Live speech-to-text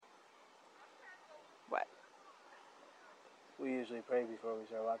What? We usually pray before we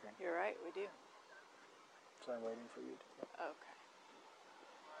start walking. You're right, we do. So I'm waiting for you to. Okay.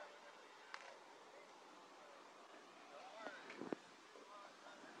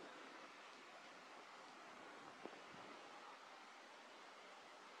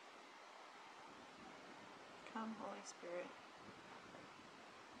 Come, Holy Spirit.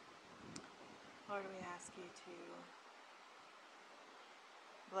 Lord, we ask you to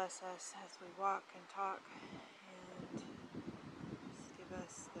bless us as we walk and talk, and just give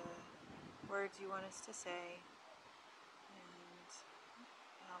us the words you want us to say, and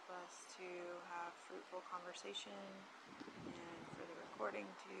help us to have fruitful conversation, and for the recording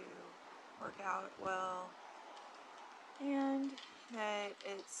to work out well, and that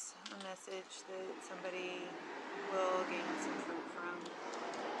it's a message that somebody will gain some fruit from,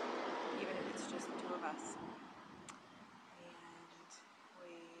 even if it's just the two of us. And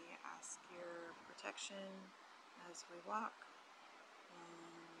we ask your protection as we walk,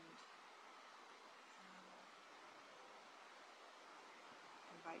 and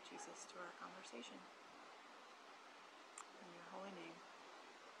invite Jesus to our conversation. In your holy name.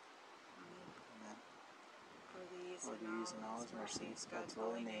 Amen. Amen. For these and all his mercies, God's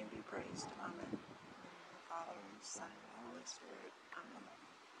holy name be praised. Amen. In the name of the Father, and the Son, and the Holy Spirit. Amen.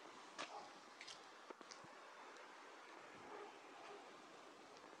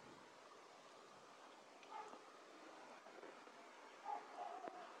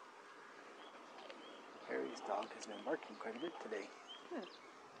 Harry's dog has been barking quite a bit today. Hmm.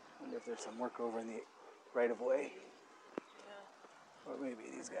 Wonder if there's some work over in the right of way. Yeah. Or maybe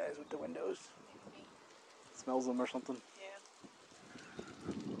these guys with the windows. Smells them or something.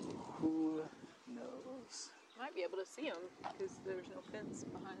 Yeah. Who knows? Might be able to see them because there's no fence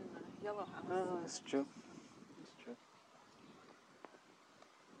behind the yellow house. Oh, that's true. That's true.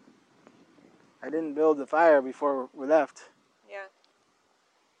 I didn't build the fire before we left. Yeah.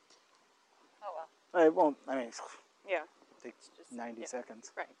 Oh well. It won't, I mean, Yeah. it takes Just 90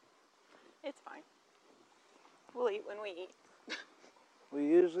 seconds. Right. It's fine. We'll eat when we eat. We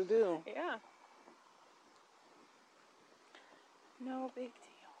usually do. Yeah. No big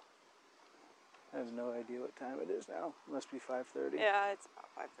deal. I have no idea what time it is now. It must be 5:30. Yeah, it's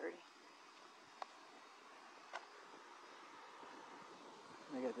about 5:30.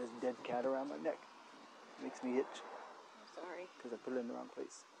 I got this dead cat around my neck. Makes me itch I'm sorry. because I put it in the wrong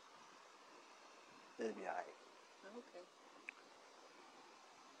place. It'll be alright. Okay.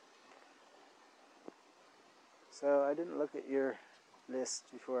 So I didn't look at your list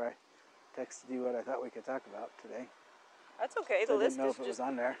before I texted you what I thought we could talk about today. That's okay. So The I list didn't know is if it was just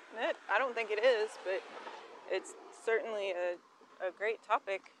on there. it. I don't think it is, but it's certainly a great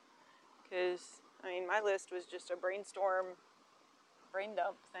topic because, I mean, my list was just a brain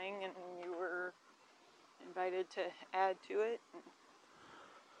dump thing, and you were invited to add to it.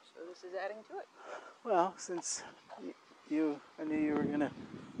 So this is adding to it. Well, since I knew you were going to,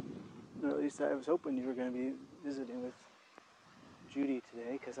 or at least I was hoping you were going to be visiting with Judy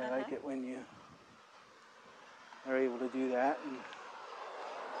today, because I like it when you are able to do that. And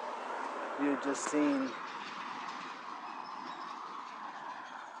you had just seen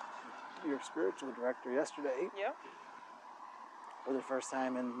your spiritual director yesterday. Yep. For the first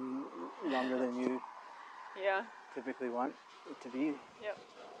time in longer than you Yeah. typically want it to be. Yep.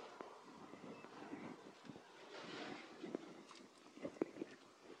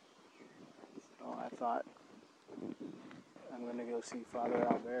 So I thought I'm going to go see Father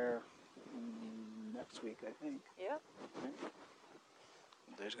Albert next week, I think. Yep. Right?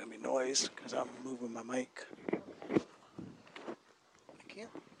 There's going to be noise because I'm moving my mic. I can't.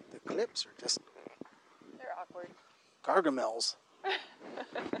 The clips are just They're awkward. Gargamels.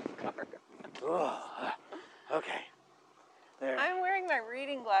 Ugh. Okay. There. I'm wearing my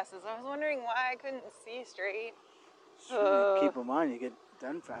reading glasses. I was wondering why I couldn't see straight. Keep them on. You get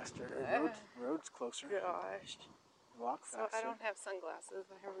done faster. Road's closer. Gosh. Walk faster. So I don't have sunglasses.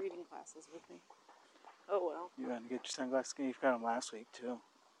 I have reading glasses with me. Oh well. You want to get your sunglasses? You've got them last week too.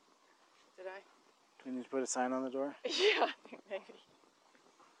 Did I? Do we need to put a sign on the door? Yeah, I think maybe.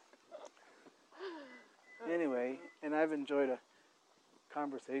 Anyway, and I've enjoyed a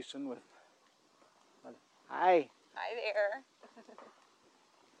conversation with... Hi. Hi there.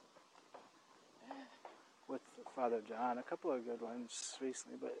 With Father John. A couple of good ones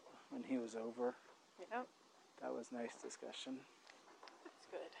recently, but when he was over, Yep. that was nice discussion. That's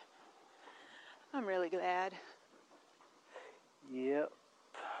good. I'm really glad. Yep.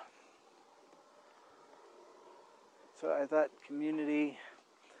 So I thought community,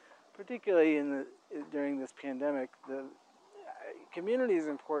 particularly during this pandemic, the community is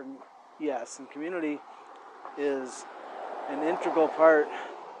important yes, and community is an integral part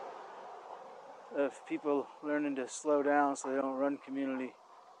of people learning to slow down so they don't run community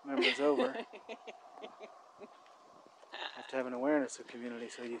members over. Have to have an awareness of community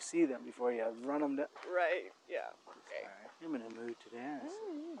so you see them before you run them down. Right, yeah. Okay. Sorry, I'm in a mood today.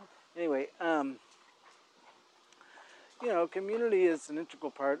 Anyway, community is an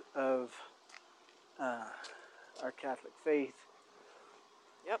integral part of our Catholic faith.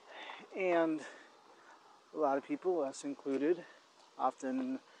 Yep. And a lot of people, us included,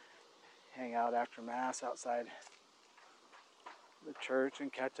 often hang out after Mass outside the church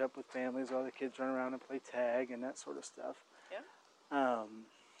and catch up with families while the kids run around and play tag and that sort of stuff. Yeah.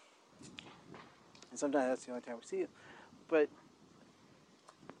 And sometimes that's the only time we see it. But,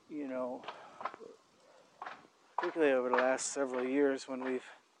 particularly over the last several years when we've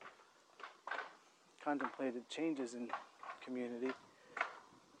contemplated changes in community,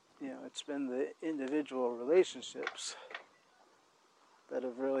 it's been the individual relationships that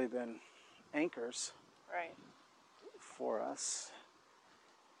have really been anchors Right. for us.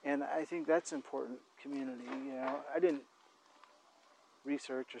 And I think that's important, community. I didn't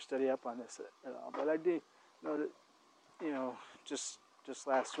research or study up on this at all, but I do know that, just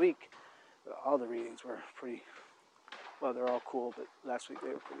last week, all the readings were pretty, well, they're all cool, but last week they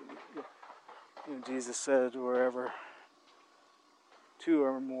were pretty good. Jesus said, wherever two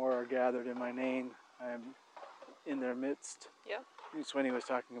or more are gathered in my name, I am in their midst. Yep. It's when he was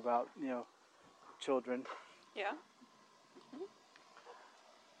talking about, children. Yeah.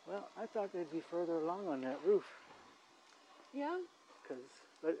 Well, I thought they'd be further along on that roof. Yeah.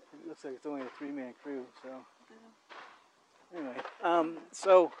 But it looks like it's only a 3-man crew, so. Yeah. Anyway,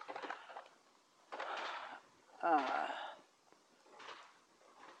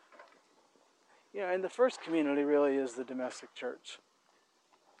 and the first community really is the domestic church,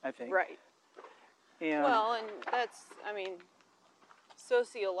 I think. Right. And Well, and that's,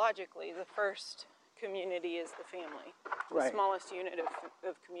 sociologically, the first community is the family. The right, smallest unit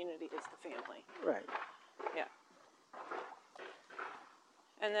of community is the family. right. Yeah.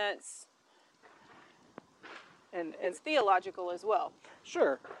 And that's, And it's theological as well.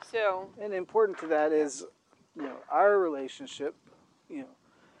 sure. So, And important to that is, our relationship,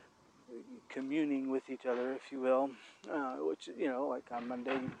 communing with each other, if you will, which, like on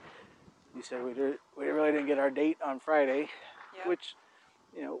Monday, you said we really didn't get our date on Friday, yeah. which,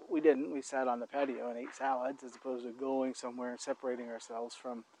 we didn't. We sat on the patio and ate salads as opposed to going somewhere and separating ourselves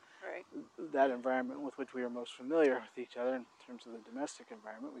from Right. that environment with which we are most familiar with each other in terms of the domestic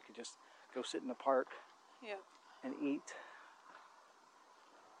environment. We could just go sit in the park Yeah. and eat.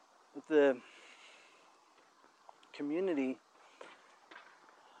 But the community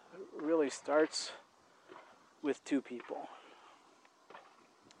really starts with two people.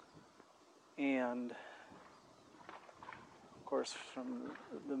 And of course, from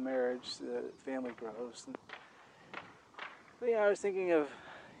the marriage, the family grows. But I was thinking of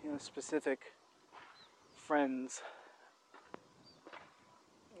specific friends,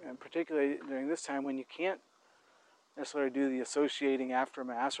 and particularly during this time when you can't necessarily do the associating after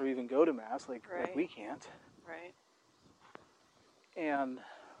Mass or even go to Mass like we can't. Right. And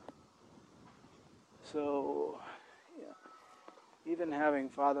so, even having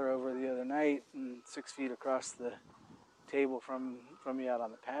Father over the other night and 6 feet across the table from me out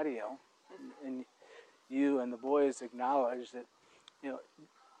on the patio, and you and the boys acknowledge that,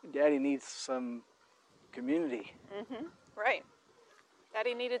 Daddy needs some community. Mm-hmm. Right.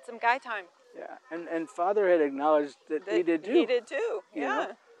 Daddy needed some guy time. Yeah, and Father had acknowledged that he did too. He did too. You Yeah.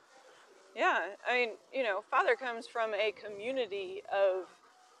 know? Yeah. Father comes from a community of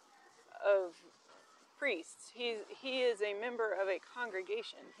priests. He is a member of a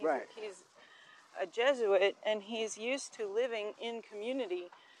congregation. He's a Jesuit, and he's used to living in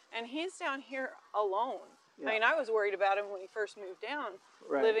community, and he's down here alone. Yeah. I was worried about him when he first moved down,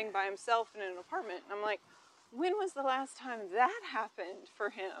 living by himself in an apartment. And I'm like, when was the last time that happened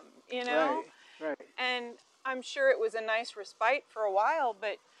for him? Right. And I'm sure it was a nice respite for a while,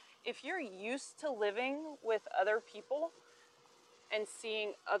 but if you're used to living with other people and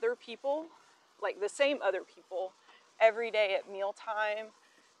seeing other people, like the same other people, every day at mealtime,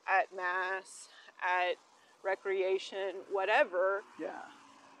 at Mass, at recreation, whatever, Yeah.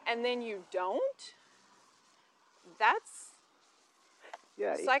 and then you don't, that's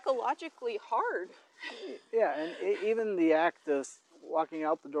psychologically hard. Yeah, and even the act of walking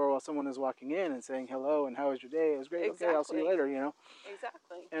out the door while someone is walking in and saying hello and how was your day? It was great. Exactly. Okay, I'll see you later,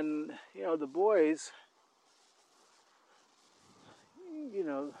 Exactly. And, the boys,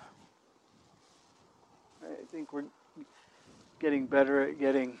 I think we're getting better at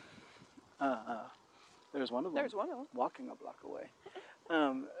getting There's one of them. There's one of them. Walking a block away.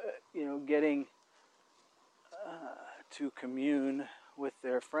 Getting to commune with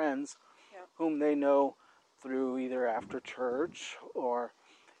their friends, Yeah. whom they know through either after church or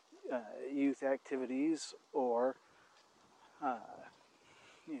youth activities or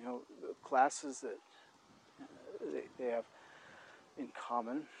classes that they have in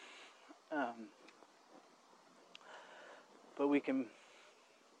common. But we can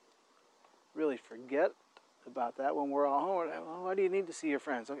really forget about that when we're all home. Well, why do you need to see your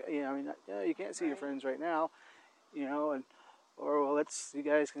friends? Okay, you can't see your friends right now, or you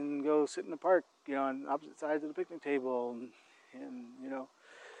guys can go sit in the park, on opposite sides of the picnic table, and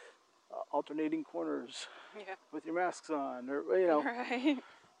alternating corners with your masks on, or Right.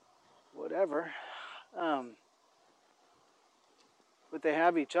 whatever. But they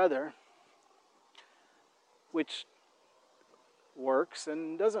have each other, which works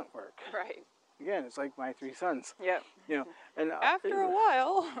and doesn't work. Right. Again, it's like my 3 sons. Yeah. And After a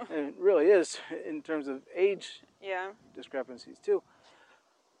while. and it really is in terms of age Yeah. discrepancies too.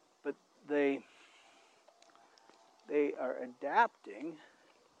 But they are adapting,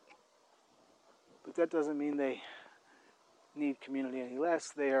 but that doesn't mean they need community any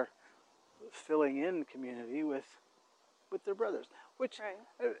less. They are filling in community with their brothers, which, Right.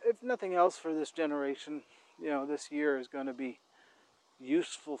 if nothing else, for this generation, this year is going to be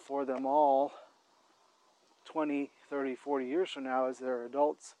useful for them all 20, 30, 40 years from now as they're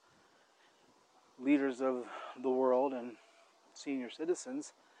adults, leaders of the world and senior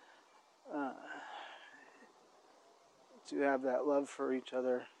citizens, to have that love for each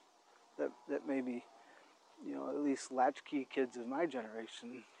other that maybe, at least latchkey kids of my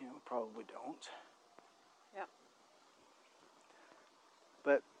generation, probably don't. Yeah.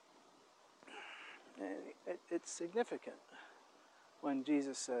 But it's significant when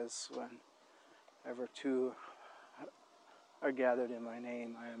Jesus says, whenever 2 are gathered in my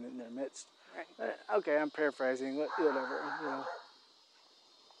name, I am in their midst. Right. Okay, I'm paraphrasing, whatever.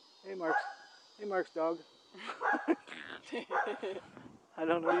 Hey, Mark's dog. I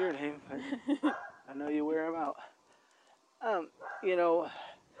don't know your name, but I know you wear him out.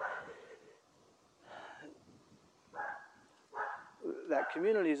 That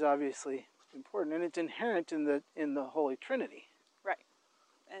community is obviously important, and it's inherent in the Holy Trinity. Right.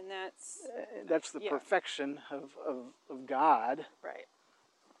 And that's the perfection of God. Right.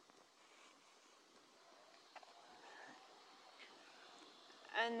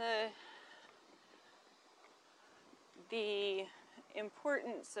 And the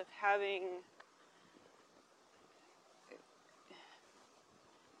importance of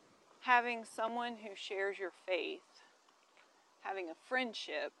having someone who shares your faith, having a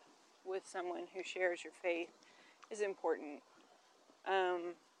friendship with someone who shares your faith is important.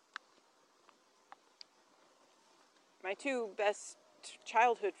 My 2 best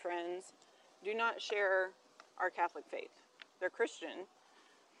childhood friends do not share our Catholic faith. They're Christian,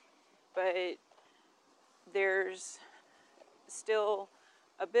 but there's still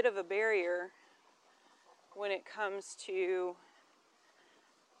a bit of a barrier when it comes to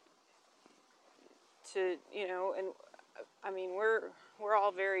and I mean we're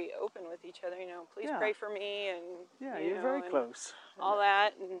all very open with each other, please pray for me, and you're very close, all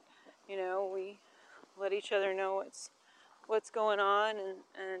that, and we let each other know what's going on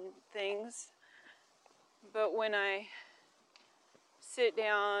and things. But when I sit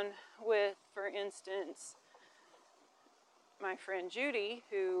down with, for instance, my friend Judy,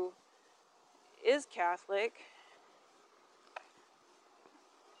 who is Catholic,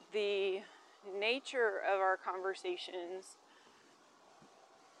 the nature of our conversations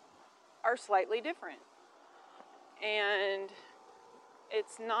are slightly different. And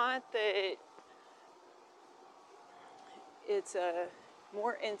it's not that it's a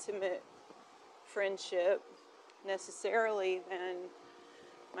more intimate friendship necessarily than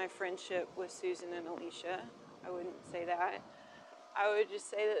my friendship with Susan and Alicia. I wouldn't say that. I would just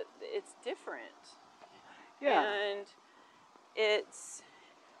say that it's different. Yeah. And it's,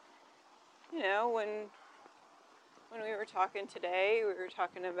 when we were talking today, we were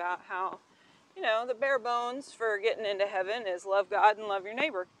talking about how, the bare bones for getting into heaven is love God and love your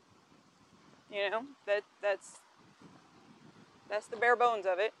neighbor. That's the bare bones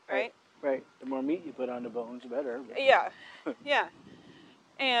of it, right? Right. The more meat you put on the bones, the better. But... Yeah. Yeah.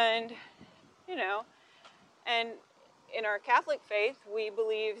 And, and in our Catholic faith, we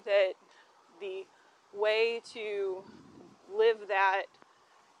believe that the way to live that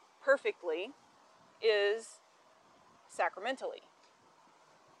perfectly is sacramentally,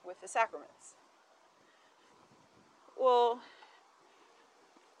 with the sacraments. Well,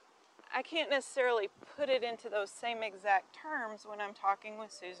 I can't necessarily put it into those same exact terms when I'm talking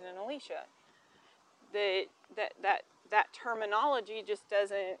with Susan and Alicia. That terminology just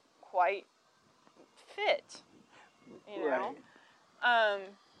doesn't quite fit, you know. Right.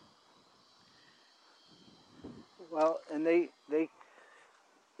 Well, and they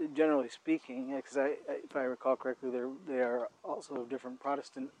generally speaking, because if I recall correctly, they are also of different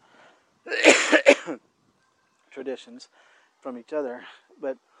Protestant traditions from each other,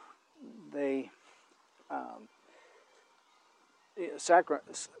 but they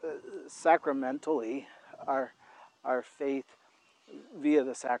sacramentally, our faith via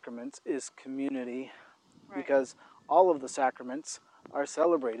the sacraments is community, Right. because all of the sacraments are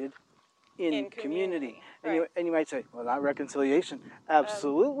celebrated in community. Right. And you might say, well, not reconciliation.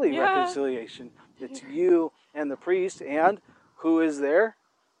 Absolutely, yeah. reconciliation. It's you and the priest, and who is there?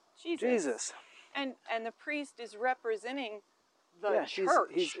 Jesus. And the priest is representing the Yeah,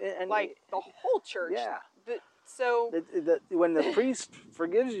 church, like the whole church. Yeah. So when the priest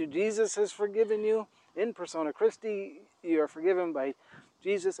forgives you, Jesus has forgiven you in persona Christi. You are forgiven by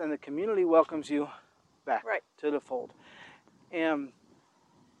Jesus, and the community welcomes you back to the fold. And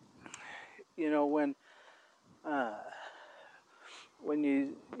you know, when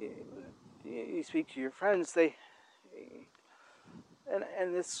you speak to your friends, and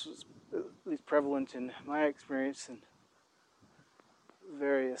this was at least prevalent in my experience in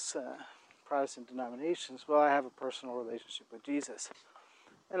various Protestant denominations. Well, I have a personal relationship with Jesus,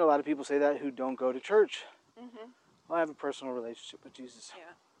 and a lot of people say that who don't go to church. Mm-hmm. Well, I have a personal relationship with Jesus.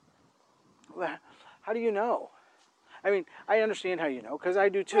 Yeah. Well, how do you know? I mean, I understand how you know, because I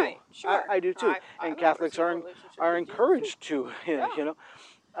do too. Right, sure. I do too. And Catholics are encouraged to, Yeah. you know.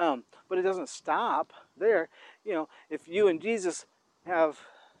 But it doesn't stop there. You know, if you and Jesus have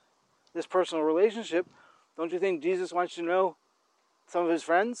this personal relationship, don't you think Jesus wants you to know some of his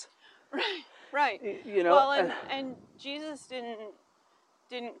friends? Right. You know. Well, and Jesus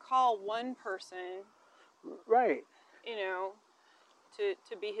didn't call one person, right, you know, to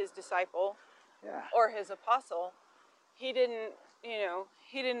be his disciple, yeah, or his apostle. He didn't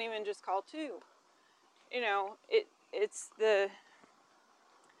even just call two. You know, it's the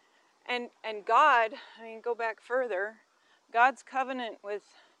and God, I mean, go back further. God's covenant with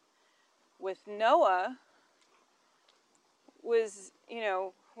Noah was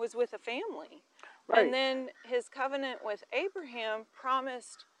with a family. right. And then his covenant with Abraham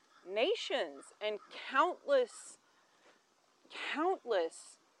promised nations and countless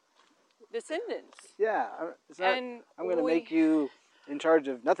descendants. Yeah, it's not, I'm going to make you in charge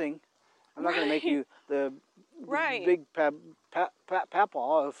of nothing. I'm not going to make you the big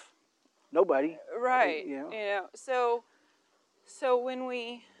papaw of nobody. Right. You know. So when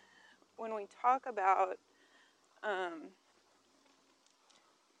we talk about, I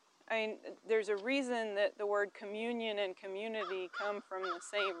mean, there's a reason that the word communion and community come from the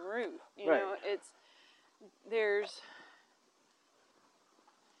same root. You know,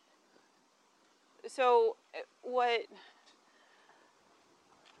 so what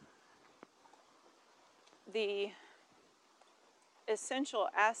the essential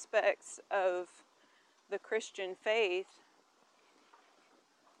aspects of the Christian faith,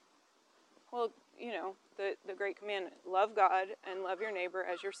 well, you know, the great commandment, love God and love your neighbor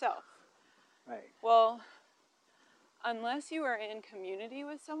as yourself. Right. Well, unless you are in community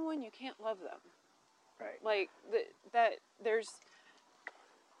with someone, you can't love them. Right. Like, that there's...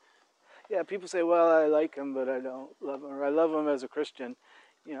 Yeah, people say, well, I like him, but I don't love him, or I love him as a Christian.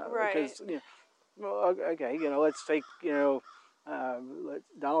 You know, because, you know, well, okay, you know, let's take, you know,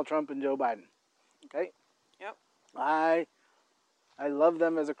 Donald Trump and Joe Biden. Okay? Yep. I love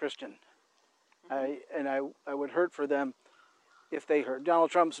them as a Christian. Mm-hmm. I would hurt for them if they hurt.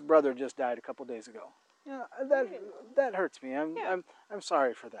 Donald Trump's brother just died a couple days ago. Yeah, that hurts me. I'm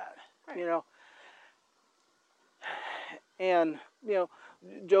sorry for that. Right. You know. And you know,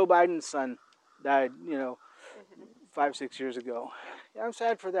 Joe Biden's son died, you know, 5-6 years ago. Yeah, I'm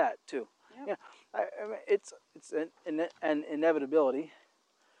sad for that too. Yep. Yeah, I mean, it's an inevitability.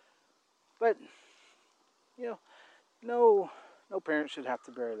 But you know, no parent should have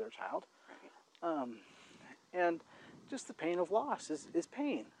to bury their child. Right. And just the pain of loss is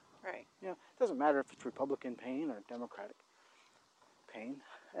pain. Right. You know, it doesn't matter if it's Republican pain or Democratic pain.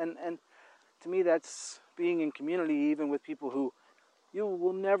 And to me, that's being in community, even with people who you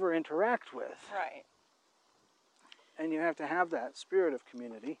will never interact with. Right. And you have to have that spirit of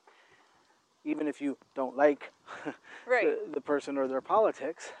community, even if you don't like the person or their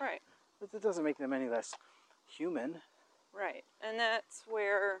politics. Right. But it doesn't make them any less human. Right. And that's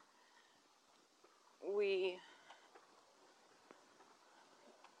where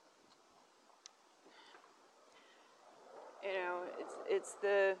it's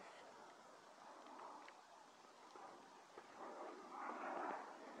the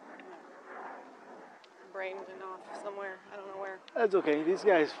brain went off somewhere. I don't know where. That's okay. These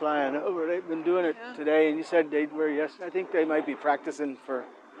guys flying over, they've been doing it today, and you said they were yesterday. I think they might be practicing for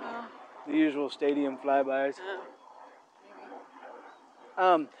the usual stadium flybys.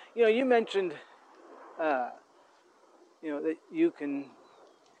 You mentioned, that you can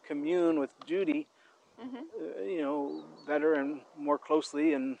commune with Judy, better and more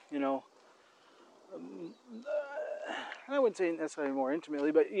closely, and I wouldn't say necessarily more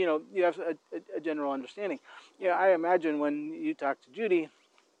intimately, but you have a general understanding. I imagine when you talk to Judy,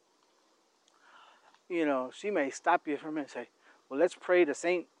 she may stop you for a minute and say, "Well, let's pray to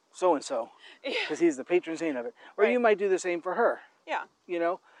Saint so and so, because he's the patron saint of it." Or you might do the same for her. Yeah.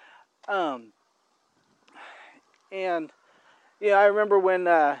 And I remember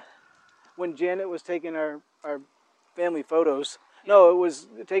when Janet was taking our family photos. Yeah. No, it was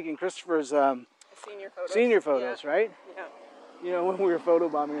taking Christopher's senior photos, right? Yeah. When we were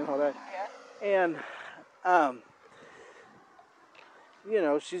photobombing and all that. Yeah.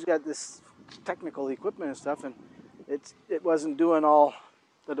 And she's got this technical equipment and stuff, and it wasn't doing all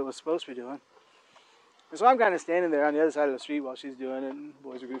that it was supposed to be doing. And so I'm kind of standing there on the other side of the street while she's doing it, and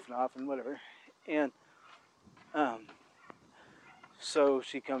boys are goofing off and whatever. And so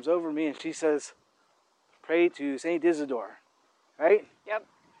she comes over to me and she says, "Pray to Saint Isidore," right? Yep.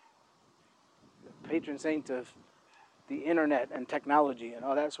 The patron saint of the internet and technology and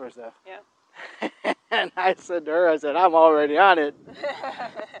all that sort of stuff. Yeah. And I said to her, "I'm already on it,"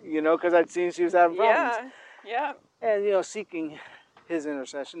 because I'd seen she was having problems. Yeah. And seeking his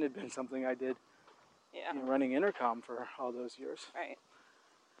intercession had been something I did. Yeah. Running Intercom for all those years. Right.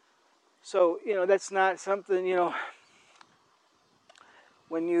 So that's not something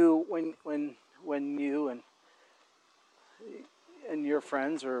when you and your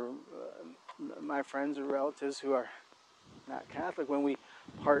friends or my friends or relatives who are not Catholic, when we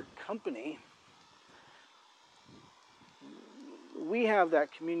part company, we have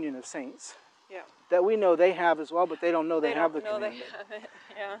that communion of saints. Yeah. That we know they have as well, but they don't know they have the communion. They have it.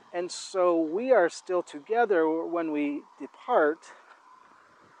 Yeah. And so we are still together when we depart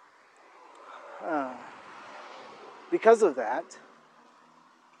because of that.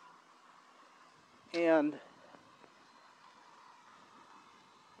 And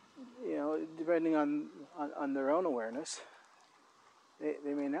depending on their own awareness,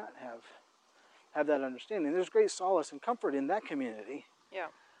 they may not have that understanding. There's great solace and comfort in that community. Yeah.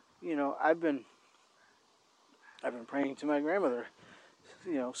 I've been praying to my grandmother,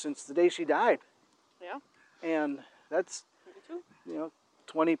 since the day she died. Yeah. And that's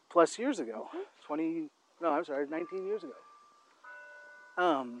 20 plus years ago. 19 years ago.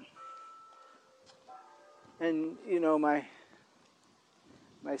 And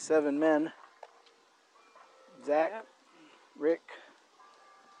my 7 men, Zach, Rick,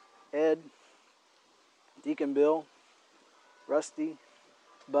 Ed, Deacon Bill, Rusty,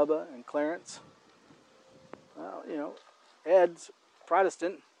 Bubba, and Clarence. Well, Ed's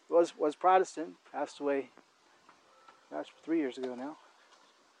Protestant, was Protestant, passed away, 3 years ago now.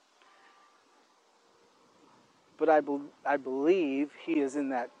 But I believe he is in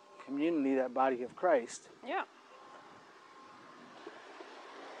that community, that body of Christ. Yeah.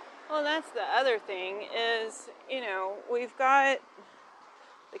 Well, that's the other thing is, we've got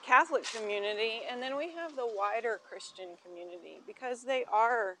the Catholic community, and then we have the wider Christian community, because they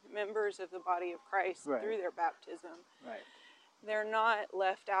are members of the body of Christ through their baptism. Right. They're not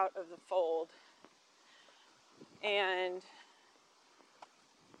left out of the fold. And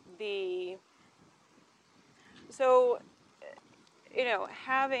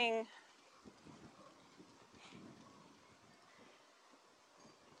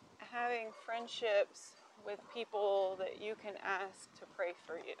having friendships with people that you can ask to pray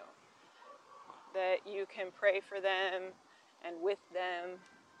for you, that you can pray for them and with them.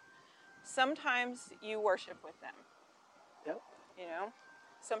 Sometimes you worship with them. Yep.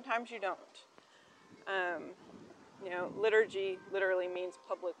 Sometimes you don't. Liturgy literally means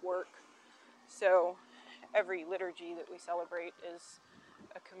public work. So every liturgy that we celebrate is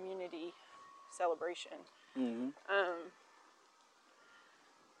a community celebration. Mm-hmm.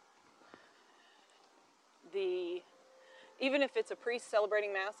 Even if it's a priest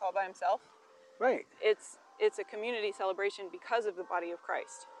celebrating Mass all by himself, right? It's a community celebration because of the body of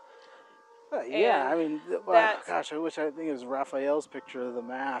Christ. Yeah, gosh, I think it was Raphael's picture of the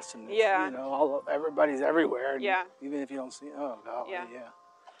Mass, and everybody's everywhere. And even if you don't see,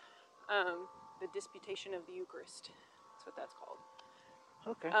 the Disputation of the Eucharist. That's what that's called.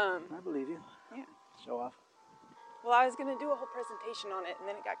 Okay, I believe you. Yeah. Show off. Well, I was going to do a whole presentation on it, and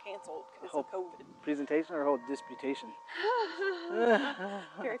then it got canceled because of COVID. Presentation or a whole disputation?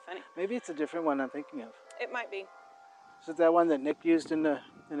 Very funny. Maybe it's a different one I'm thinking of. It might be. Is it that one that Nick used in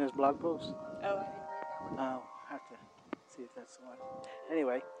his blog post? Oh, I didn't read that one. Oh, I have to see if that's the one.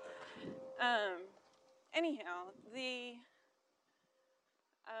 Anyway. Anyhow, the